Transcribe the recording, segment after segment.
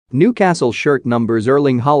Newcastle shirt numbers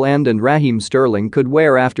Erling Haaland and Raheem Sterling could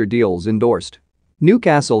wear after deals endorsed.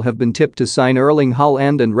 Newcastle have been tipped to sign Erling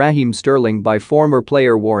Haaland and Raheem Sterling by former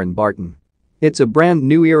player Warren Barton. It's a brand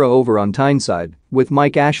new era over on Tyneside, with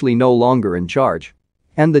Mike Ashley no longer in charge.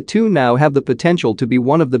 And the two now have the potential to be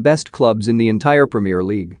one of the best clubs in the entire Premier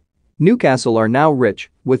League. Newcastle are now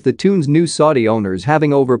rich, with the Toon's new Saudi owners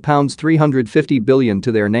having over £350 billion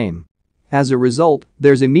to their name. As a result,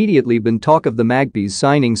 there's immediately been talk of the Magpies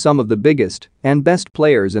signing some of the biggest and best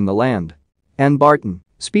players in the land. And Barton,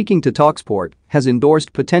 speaking to TalkSport, has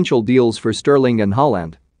endorsed potential deals for Sterling and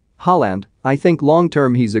Haaland. "Haaland, I think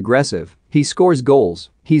long-term he's aggressive, he scores goals,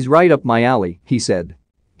 he's right up my alley," he said.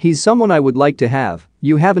 "He's someone I would like to have,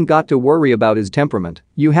 you haven't got to worry about his temperament,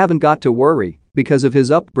 you haven't got to worry, because of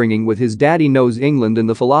his upbringing with his daddy knows England and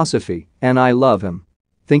the philosophy, and I love him.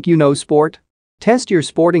 Think you know sport? Test your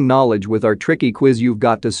sporting knowledge with our tricky quiz. You've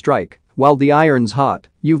got to strike while the iron's hot,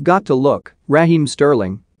 you've got to look. Raheem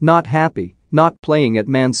Sterling, not happy, not playing at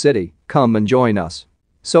Man City, come and join us."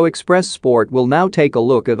 So Express Sport will now take a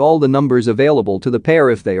look at all the numbers available to the pair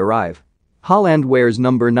if they arrive. Haaland wears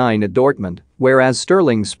number 9 at Dortmund, whereas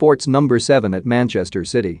Sterling sports number 7 at Manchester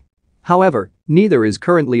City. However, neither is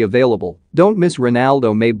currently available. Don't miss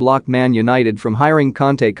Ronaldo may block Man United from hiring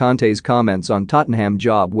Conte. Conte's comments on Tottenham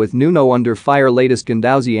job with Nuno under fire. Latest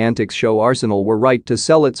Guendouzi antics show Arsenal were right to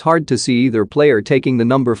sell. It's hard to see either player taking the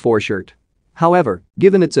number 4 shirt. However,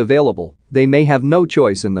 given it's available, they may have no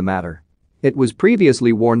choice in the matter. It was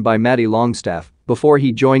previously worn by Matty Longstaff before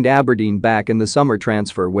he joined Aberdeen back in the summer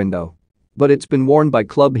transfer window. But it's been worn by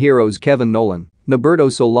club heroes Kevin Nolan,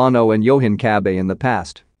 Norberto Solano and Johan Cabet in the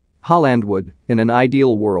past. Haaland would, in an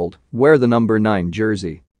ideal world, wear the number 9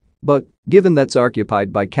 jersey. But, given that's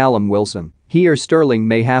occupied by Callum Wilson, he or Sterling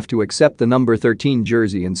may have to accept the number 13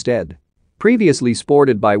 jersey instead. Previously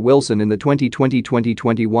sported by Wilson in the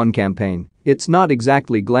 2020-2021 campaign, it's not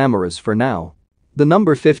exactly glamorous for now. The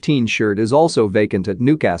number 15 shirt is also vacant at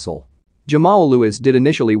Newcastle. Jamal Lewis did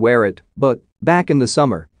initially wear it, but, back in the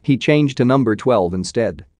summer, he changed to number 12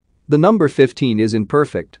 instead. The number 15 isn't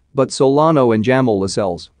perfect, but Solano and Jamal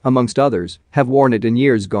Lascelles, amongst others, have worn it in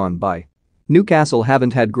years gone by. Newcastle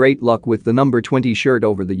haven't had great luck with the number 20 shirt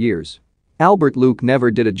over the years. Albert Luke never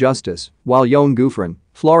did it justice, while Yoan Gouffran,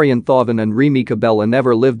 Florian Thauvin and Remy Cabella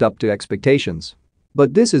never lived up to expectations.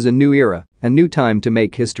 But this is a new era, a new time to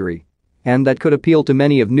make history. And that could appeal to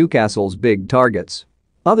many of Newcastle's big targets.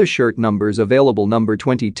 Other shirt numbers available: number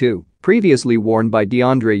 22, previously worn by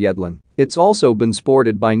DeAndre Yedlin. It's also been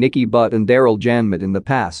sported by Nicky Butt and Daryl Janmaat in the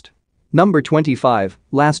past. Number 25,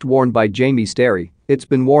 last worn by Jamie Sterry, it's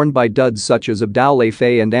been worn by duds such as Abdoulaye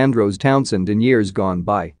Faye and Andros Townsend in years gone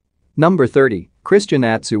by. Number 30, Christian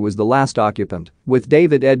Atsu was the last occupant, with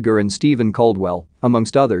David Edgar and Stephen Caldwell,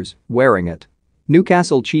 amongst others, wearing it.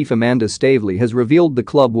 Newcastle chief Amanda Staveley has revealed the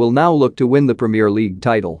club will now look to win the Premier League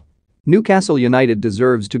title. "Newcastle United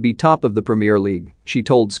deserves to be top of the Premier League," she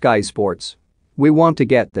told Sky Sports. "We want to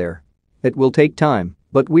get there. It will take time,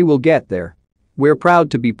 but we will get there. We're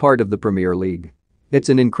proud to be part of the Premier League. It's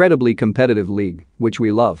an incredibly competitive league, which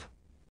we love."